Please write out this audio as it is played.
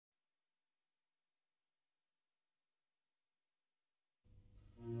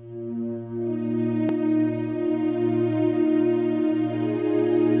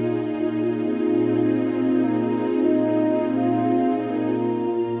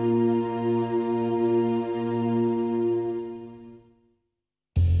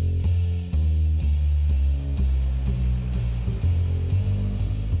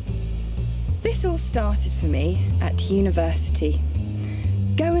This all started for me at university.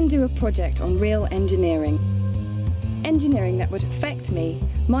 Go and do a project on real engineering. Engineering that would affect me,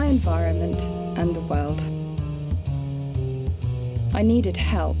 my environment, and the world. I needed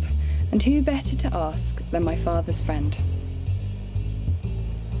help, and who better to ask than my father's friend?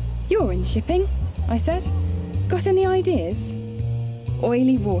 You're in shipping, I said. Got any ideas?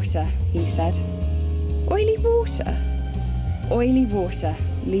 Oily water, he said. Oily water? Oily water,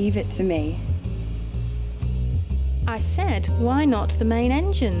 leave it to me. I said, why not the main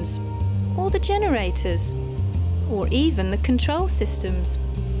engines? Or the generators? Or even the control systems?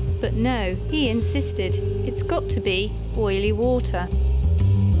 But no, he insisted, it's got to be oily water.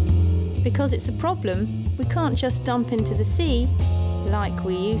 Because it's a problem, we can't just dump into the sea like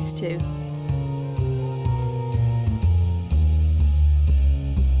we used to.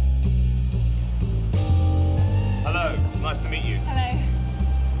 Hello, it's nice to meet you. Hello.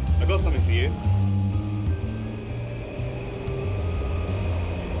 I got something for you.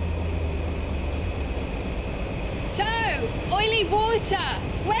 So, oily water,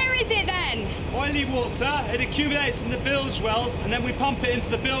 where is it then? Oily water, it accumulates in the bilge wells and then we pump it into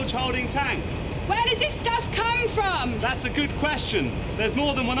the bilge holding tank. Where does this stuff come from? That's a good question. There's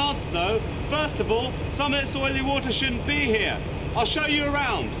more than one answer though. First of all, some of this oily water shouldn't be here. I'll show you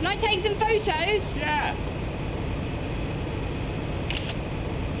around. Can I take some photos? Yeah.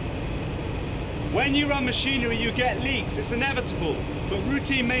 When you run machinery, you get leaks. It's inevitable, but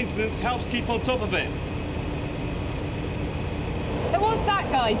routine maintenance helps keep on top of it. So what's that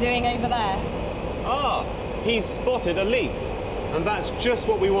guy doing over there? Ah, he's spotted a leak. And that's just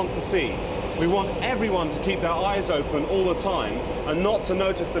what we want to see. We want everyone to keep their eyes open all the time and not to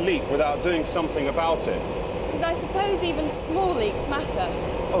notice a leak without doing something about it. Because I suppose even small leaks matter.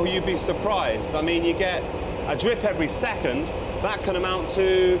 Oh, you'd be surprised. I mean, you get a drip every second. That can amount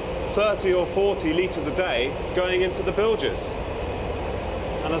to 30 or 40 litres a day going into the bilges.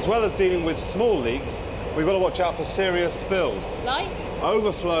 And as well as dealing with small leaks, we've got to watch out for serious spills. Like?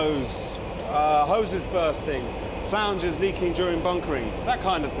 Overflows, hoses bursting, flanges leaking during bunkering, that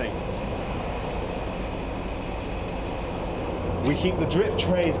kind of thing. We keep the drip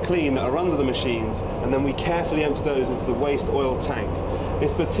trays clean that are under the machines, and then we carefully empty those into the waste oil tank.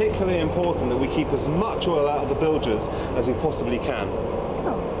 It's particularly important that we keep as much oil out of the bilges as we possibly can.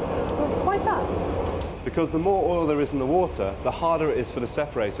 Oh, well, why's that? Because the more oil there is in the water, the harder it is for the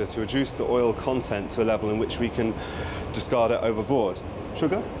separator to reduce the oil content to a level in which we can discard it overboard.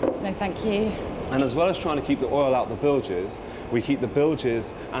 Sugar? No, thank you. And as well as trying to keep the oil out the bilges, we keep the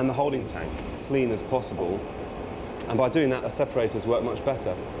bilges and the holding tank clean as possible. And by doing that, the separators work much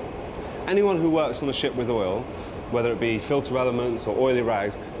better. Anyone who works on a ship with oil, whether it be filter elements or oily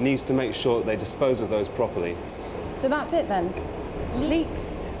rags, needs to make sure that they dispose of those properly. So that's it then?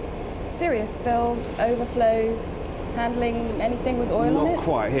 Leaks, serious spills, overflows, handling anything with oil on it? Not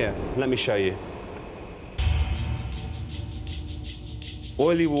quite. Here, let me show you.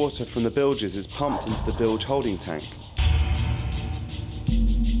 Oily water from the bilges is pumped into the bilge holding tank.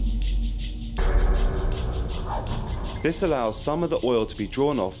 This allows some of the oil to be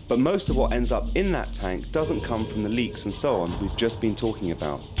drawn off, but most of what ends up in that tank doesn't come from the leaks and so on we've just been talking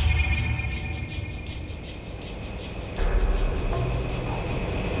about.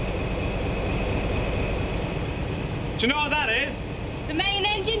 Do you know what that is? The main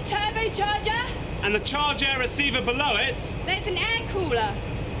engine turbocharger? And the charge air receiver below it? There's an air cooler.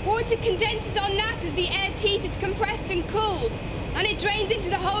 Water condenses on that as the air's heated, compressed and cooled, and it drains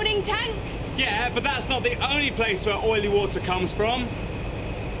into the holding tank. Yeah, but that's not the only place where oily water comes from.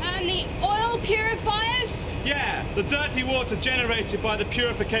 And the oil purifiers? Yeah, the dirty water generated by the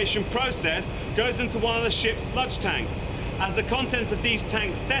purification process goes into one of the ship's sludge tanks. As the contents of these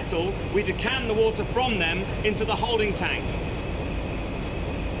tanks settle, we decant the water from them into the holding tank.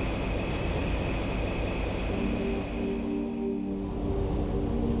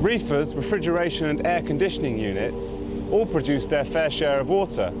 Reefers, refrigeration and air conditioning units all produce their fair share of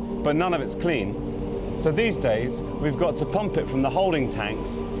water, but none of it's clean. So these days, we've got to pump it from the holding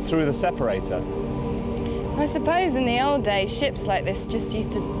tanks through the separator. I suppose in the old days, ships like this just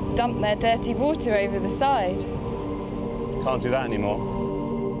used to dump their dirty water over the side. Can't do that anymore.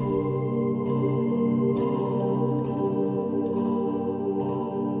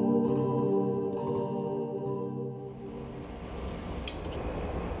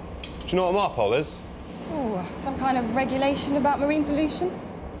 Do you know what a MARPOL is? Oh, some kind of regulation about marine pollution?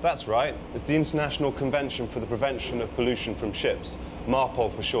 That's right. It's the International Convention for the Prevention of Pollution from Ships,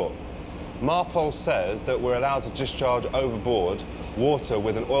 MARPOL for short. MARPOL says that we're allowed to discharge overboard water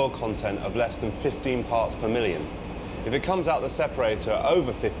with an oil content of less than 15 parts per million. If it comes out the separator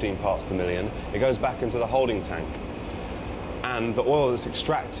over 15 parts per million, it goes back into the holding tank. And the oil that's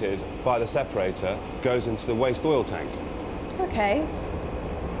extracted by the separator goes into the waste oil tank. Okay.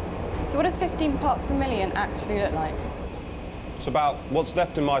 So what does 15 parts per million actually look like? It's about what's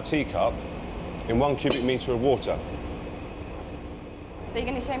left in my teacup in 1 cubic metre of water. So you're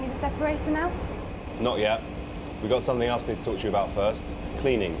going to show me the separator now? Not yet. We've got something else I need to talk to you about first.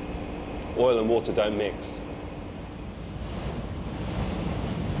 Cleaning. Oil and water don't mix.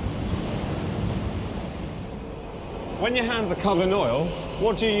 When your hands are covered in oil,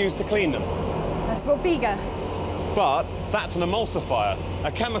 what do you use to clean them? A Swafiga. But that's an emulsifier,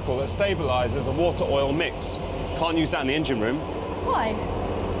 a chemical that stabilises a water-oil mix. Can't use that in the engine room. Why?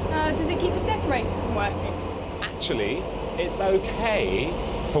 Does it keep the separators from working? Actually, it's okay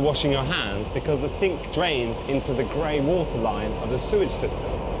for washing your hands because the sink drains into the grey water line of the sewage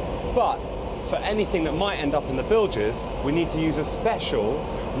system. But for anything that might end up in the bilges, we need to use a special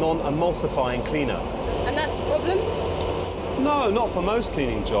non-emulsifying cleaner. And that's a problem? No, not for most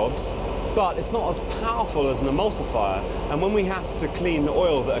cleaning jobs, but it's not as powerful as an emulsifier. And when we have to clean the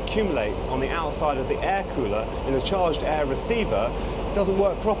oil that accumulates on the outside of the air cooler in the charged air receiver, it doesn't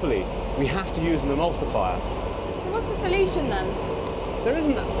work properly. We have to use an emulsifier. So what's the solution then? There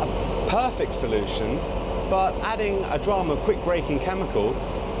isn't a perfect solution, but adding a dram of quick-breaking chemical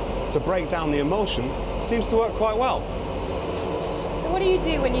to break down the emulsion seems to work quite well. So what do you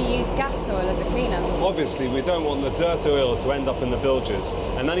do when you use gas oil as a cleaner? Obviously, we don't want the dirty oil to end up in the bilges,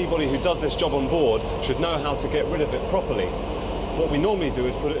 and anybody who does this job on board should know how to get rid of it properly. What we normally do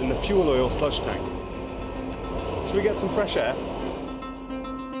is put it in the fuel oil sludge tank. Should we get some fresh air?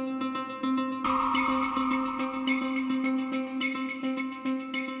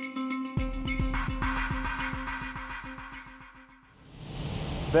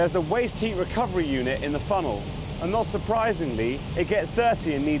 There's a waste heat recovery unit in the funnel, and not surprisingly, it gets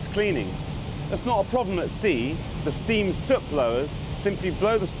dirty and needs cleaning. That's not a problem at sea. The steam soot blowers simply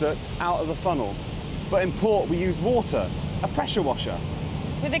blow the soot out of the funnel. But in port, we use water, a pressure washer.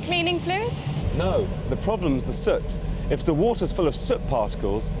 With a cleaning fluid? No, the problem's the soot. If the water's full of soot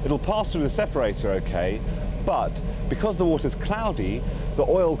particles, it'll pass through the separator okay, but because the water's cloudy, the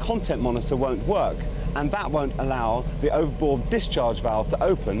oil content monitor won't work, and that won't allow the overboard discharge valve to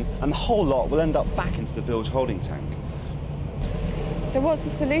open, and the whole lot will end up back into the bilge holding tank. So what's the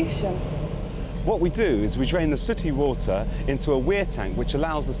solution? What we do is we drain the sooty water into a weir tank which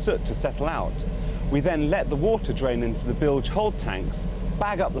allows the soot to settle out. We then let the water drain into the bilge hold tanks,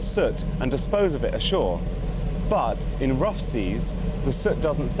 bag up the soot and dispose of it ashore. But in rough seas, the soot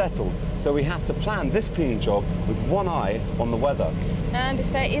doesn't settle, so we have to plan this cleaning job with one eye on the weather. And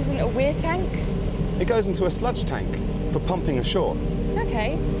if there isn't a weir tank? It goes into a sludge tank for pumping ashore.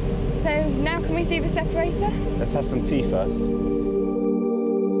 Okay, so now can we see the separator? Let's have some tea first.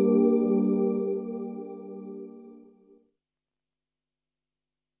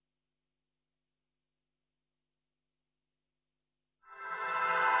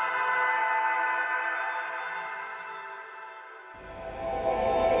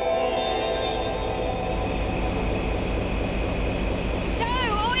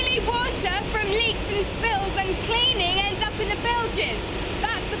 Spills and cleaning ends up in the bilges.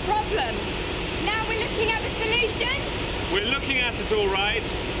 That's the problem. Now we're looking at the solution? We're looking at it all right,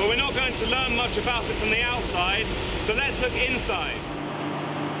 but we're not going to learn much about it from the outside, so let's look inside.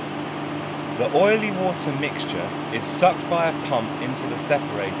 The oily water mixture is sucked by a pump into the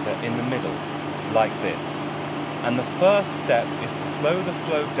separator in the middle, like this. And the first step is to slow the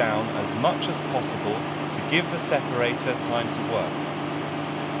flow down as much as possible to give the separator time to work.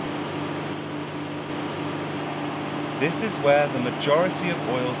 This is where the majority of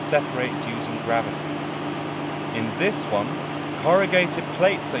oil separates using gravity. In this one, corrugated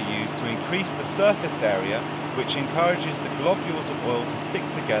plates are used to increase the surface area, which encourages the globules of oil to stick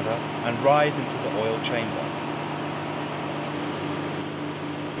together and rise into the oil chamber.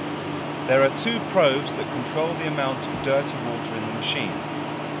 There are two probes that control the amount of dirty water in the machine.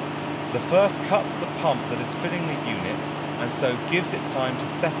 The first cuts the pump that is filling the unit and so gives it time to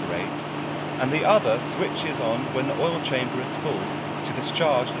separate, and the other switches on when the oil chamber is full to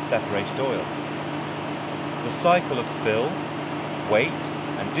discharge the separated oil. The cycle of fill, wait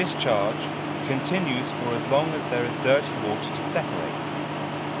and discharge continues for as long as there is dirty water to separate.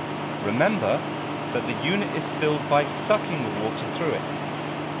 Remember that the unit is filled by sucking the water through it.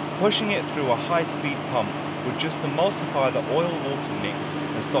 Pushing it through a high-speed pump would just emulsify the oil-water mix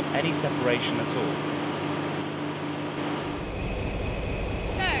and stop any separation at all.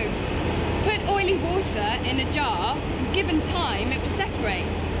 Put oily water in a jar, given time it will separate.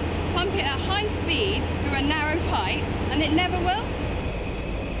 pump it at high speed through a narrow pipe, and it never will?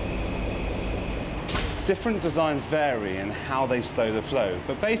 Different designs vary in how they slow the flow,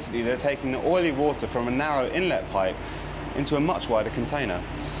 but basically they're taking the oily water from a narrow inlet pipe into a much wider container.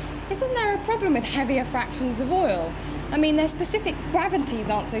 Isn't there a problem with heavier fractions of oil? I mean, their specific gravities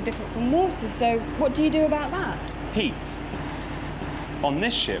aren't so different from water, so what do you do about that? Heat. On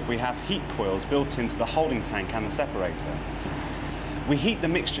this ship, we have heat coils built into the holding tank and the separator. We heat the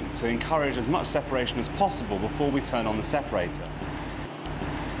mixture to encourage as much separation as possible before we turn on the separator.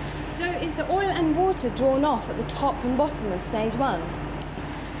 So is the oil and water drawn off at the top and bottom of stage 1?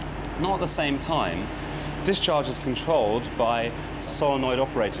 Not at the same time. Discharge is controlled by solenoid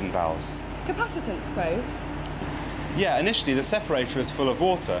operating valves. Capacitance probes? Yeah, initially the separator is full of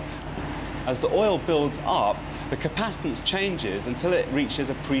water. As the oil builds up, the capacitance changes until it reaches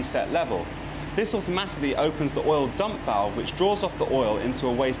a preset level. This automatically opens the oil dump valve, which draws off the oil into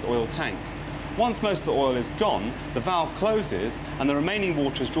a waste oil tank. Once most of the oil is gone, the valve closes and the remaining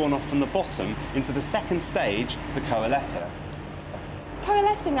water is drawn off from the bottom into the second stage, the coalescer.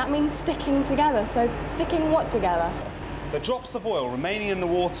 Coalescing, that means sticking together. So sticking what together? The drops of oil remaining in the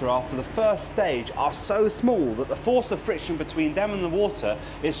water after the first stage are so small that the force of friction between them and the water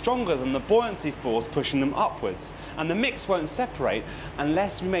is stronger than the buoyancy force pushing them upwards. And the mix won't separate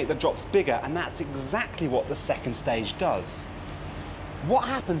unless we make the drops bigger, and that's exactly what the second stage does. What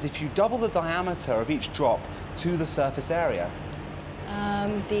happens if you double the diameter of each drop to the surface area?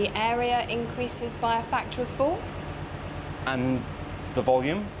 The area increases by a factor of 4. And the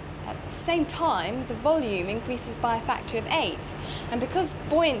volume? At the same time, the volume increases by a factor of 8. And because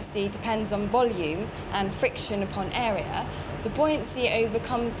buoyancy depends on volume and friction upon area, the buoyancy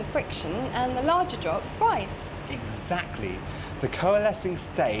overcomes the friction and the larger drops rise. Exactly. The coalescing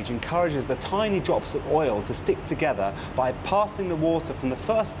stage encourages the tiny drops of oil to stick together by passing the water from the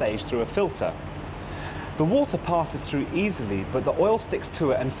first stage through a filter. The water passes through easily, but the oil sticks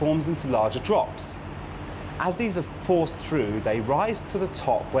to it and forms into larger drops. As these are forced through, they rise to the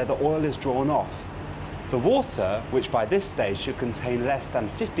top where the oil is drawn off. The water, which by this stage should contain less than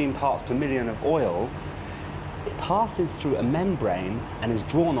 15 parts per million of oil, it passes through a membrane and is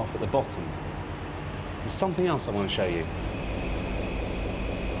drawn off at the bottom. There's something else I want to show you.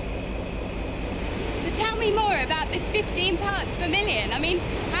 So tell me more about this 15 parts per million. I mean,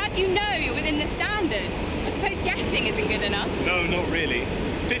 how do you know you're within the standard? I suppose guessing isn't good enough. No, not really.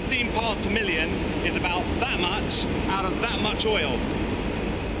 15 parts per million is about that much out of that much oil.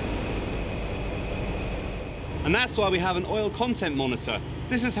 And that's why we have an oil content monitor.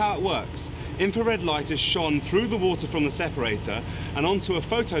 This is how it works. Infrared light is shone through the water from the separator and onto a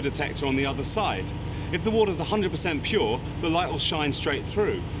photo detector on the other side. If the water is 100% pure, the light will shine straight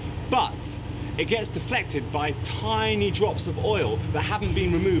through. But it gets deflected by tiny drops of oil that haven't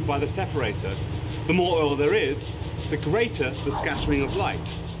been removed by the separator. The more oil there is, the greater the scattering of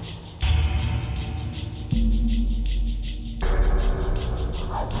light.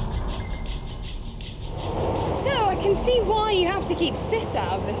 So I can see why you have to keep soot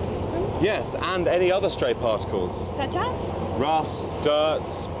out of this system. Yes, and any other stray particles. Such as? Rust, dirt,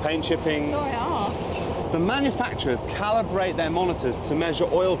 paint chippings. Sorry, I asked. The manufacturers calibrate their monitors to measure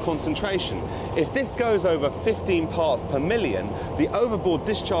oil concentration. If this goes over 15 parts per million, the overboard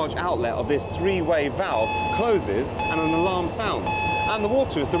discharge outlet of this three-way valve closes and an alarm sounds. And the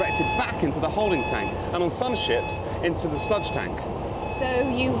water is directed back into the holding tank, and on some ships, into the sludge tank. So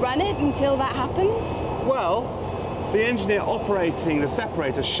you run it until that happens? Well, the engineer operating the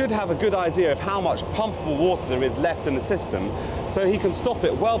separator should have a good idea of how much pumpable water there is left in the system, so he can stop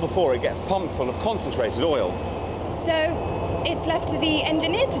it well before it gets pumped full of concentrated oil. So it's left to the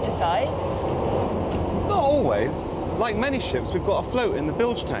engineer to decide? Not always. Like many ships, we've got a float in the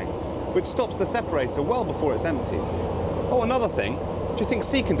bilge tanks, which stops the separator well before it's empty. Oh, another thing, do you think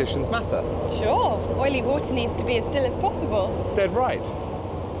sea conditions matter? Sure. Oily water needs to be as still as possible. Dead right.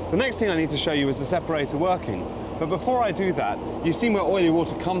 The next thing I need to show you is the separator working. But before I do that, you've seen where oily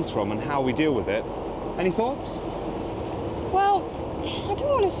water comes from and how we deal with it. Any thoughts? Well, I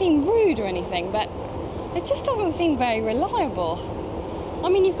don't want to seem rude or anything, but it just doesn't seem very reliable. I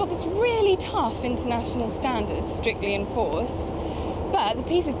mean, you've got this really tough international standard, strictly enforced, but the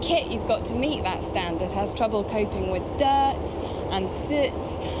piece of kit you've got to meet that standard has trouble coping with dirt and soot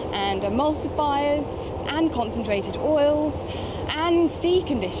and emulsifiers and concentrated oils and sea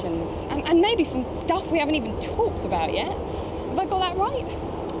conditions, and maybe some stuff we haven't even talked about yet. Have I got that right?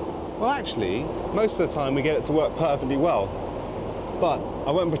 Well, actually, most of the time we get it to work perfectly well. But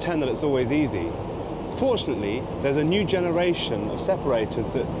I won't pretend that it's always easy. Fortunately, there's a new generation of separators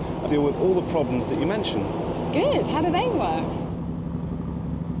that deal with all the problems that you mentioned. Good. How do they work?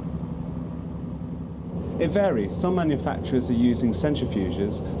 It varies. Some manufacturers are using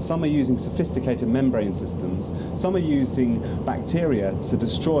centrifuges, some are using sophisticated membrane systems, some are using bacteria to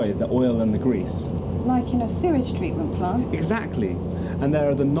destroy the oil and the grease. Like in a sewage treatment plant? Exactly. And there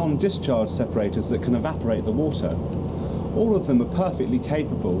are the non-discharge separators that can evaporate the water. All of them are perfectly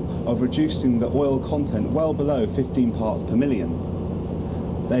capable of reducing the oil content well below 15 parts per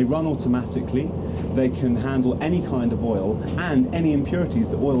million. They run automatically, they can handle any kind of oil and any impurities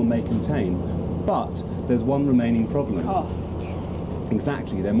that oil may contain. But there's one remaining problem. Cost.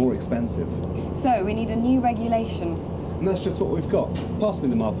 Exactly, they're more expensive. So we need a new regulation. And that's just what we've got. Pass me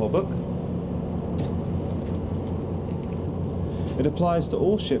the MARPOL book. It applies to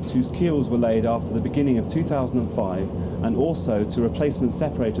all ships whose keels were laid after the beginning of 2005 and also to replacement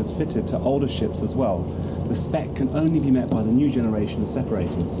separators fitted to older ships as well. The spec can only be met by the new generation of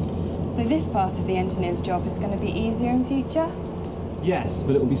separators. So this part of the engineer's job is going to be easier in future? Yes,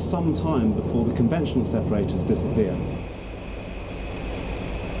 but it will be some time before the conventional separators disappear.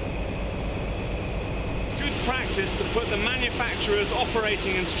 It's good practice to put the manufacturer's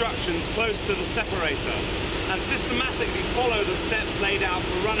operating instructions close to the separator and systematically follow the steps laid out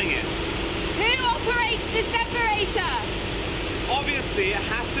for running it. Who operates the separator? Obviously, it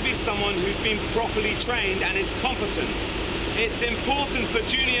has to be someone who's been properly trained and is competent. It's important for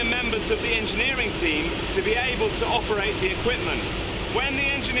junior members of the engineering team to be able to operate the equipment. When the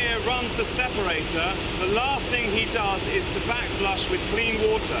engineer runs the separator, the last thing he does is to backflush with clean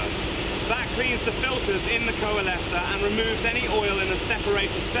water. That cleans the filters in the coalescer and removes any oil in the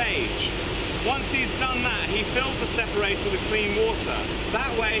separator stage. Once he's done that, he fills the separator with clean water.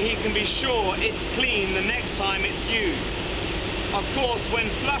 That way he can be sure it's clean the next time it's used. Of course, when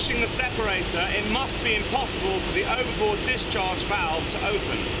flushing the separator, it must be impossible for the overboard discharge valve to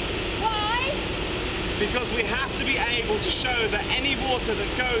open. Why? Because we have to be able to show that any water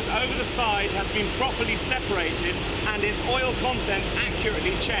that goes over the side has been properly separated and its oil content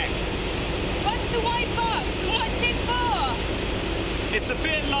accurately checked. What's the white box? What's it for? It's a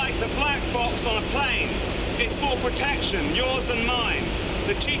bit like the black box on a plane. It's for protection, yours and mine.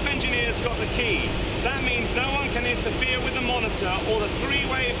 The chief engineer's got the key. That means no one can interfere with the monitor or the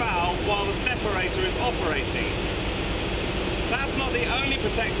three-way valve while the separator is operating. That's not the only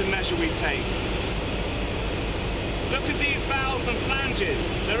protective measure we take. Look at these valves and flanges.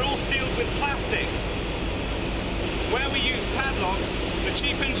 They're all sealed with plastic. Where we use padlocks, the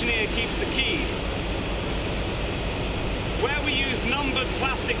chief engineer keeps the keys. Where we use numbered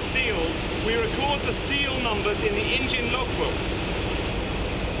plastic seals, we record the seal numbers in the engine logbooks.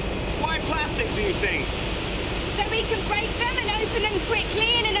 Why plastic, do you think? So we can break them and open them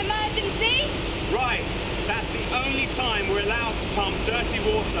quickly in an emergency? Right. That's the only time we're allowed to pump dirty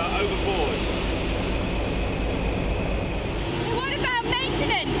water overboard. So what about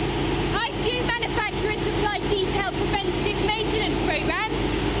maintenance? I assume manufacturers supply detailed preventative maintenance programs.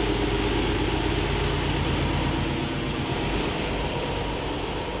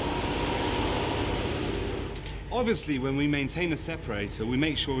 Obviously, when we maintain a separator, we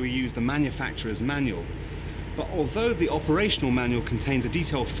make sure we use the manufacturer's manual. But although the operational manual contains a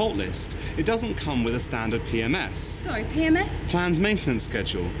detailed fault list, it doesn't come with a standard PMS. Sorry, PMS? Planned maintenance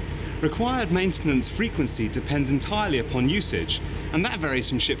schedule. Required maintenance frequency depends entirely upon usage, and that varies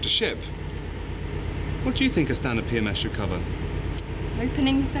from ship to ship. What do you think a standard PMS should cover?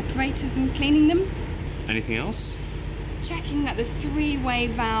 Opening the separators and cleaning them? Anything else? Checking that the three-way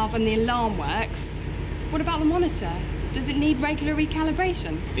valve and the alarm works. What about the monitor? Does it need regular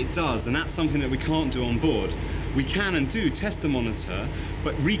recalibration? It does, and that's something that we can't do on board. We can and do test the monitor,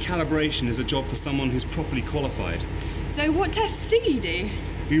 but recalibration is a job for someone who's properly qualified. So what tests do you do?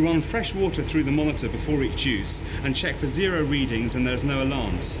 We run fresh water through the monitor before each use and check for zero readings and there's no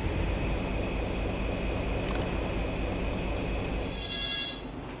alarms.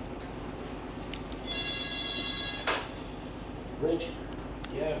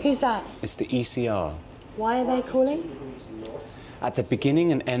 Who's that? It's the ECR. Why are they calling? At the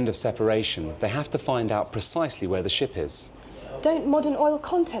beginning and end of separation, they have to find out precisely where the ship is. Don't modern oil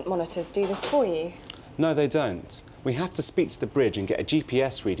content monitors do this for you? No, they don't. We have to speak to the bridge and get a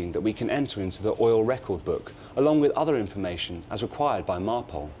GPS reading that we can enter into the oil record book, along with other information as required by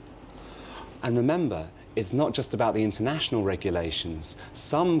MARPOL. And remember, it's not just about the international regulations.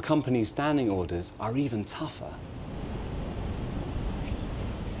 Some companies' standing orders are even tougher.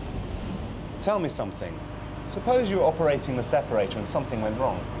 Tell me something. Suppose you were operating the separator and something went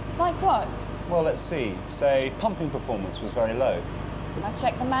wrong. Like what? Well, let's see. Say, pumping performance was very low. I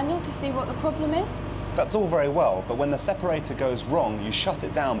check the manual to see what the problem is. That's all very well, but when the separator goes wrong, you shut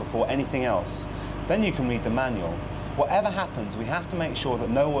it down before anything else. Then you can read the manual. Whatever happens, we have to make sure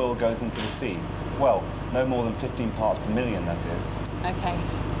that no oil goes into the sea. Well, no more than 15 parts per million, that is. Okay.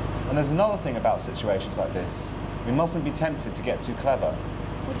 And there's another thing about situations like this. We mustn't be tempted to get too clever.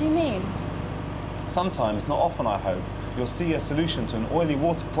 What do you mean? Sometimes, not often I hope, you'll see a solution to an oily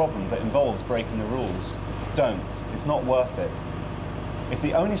water problem that involves breaking the rules. Don't. It's not worth it. If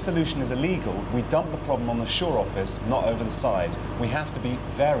the only solution is illegal, we dump the problem on the shore office, not over the side. We have to be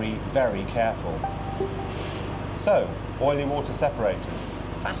very, very careful. So, oily water separators.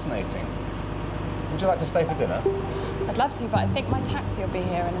 Fascinating. Would you like to stay for dinner? I'd love to, but I think my taxi will be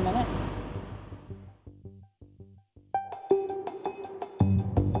here in a minute.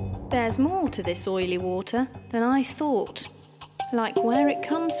 There's more to this oily water than I thought, like where it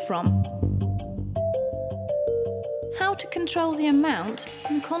comes from, how to control the amount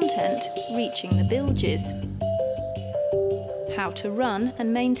and content reaching the bilges, how to run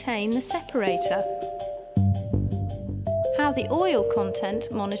and maintain the separator, how the oil content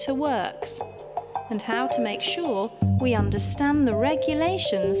monitor works, and how to make sure we understand the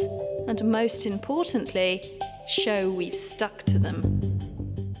regulations and, most importantly, show we've stuck to them.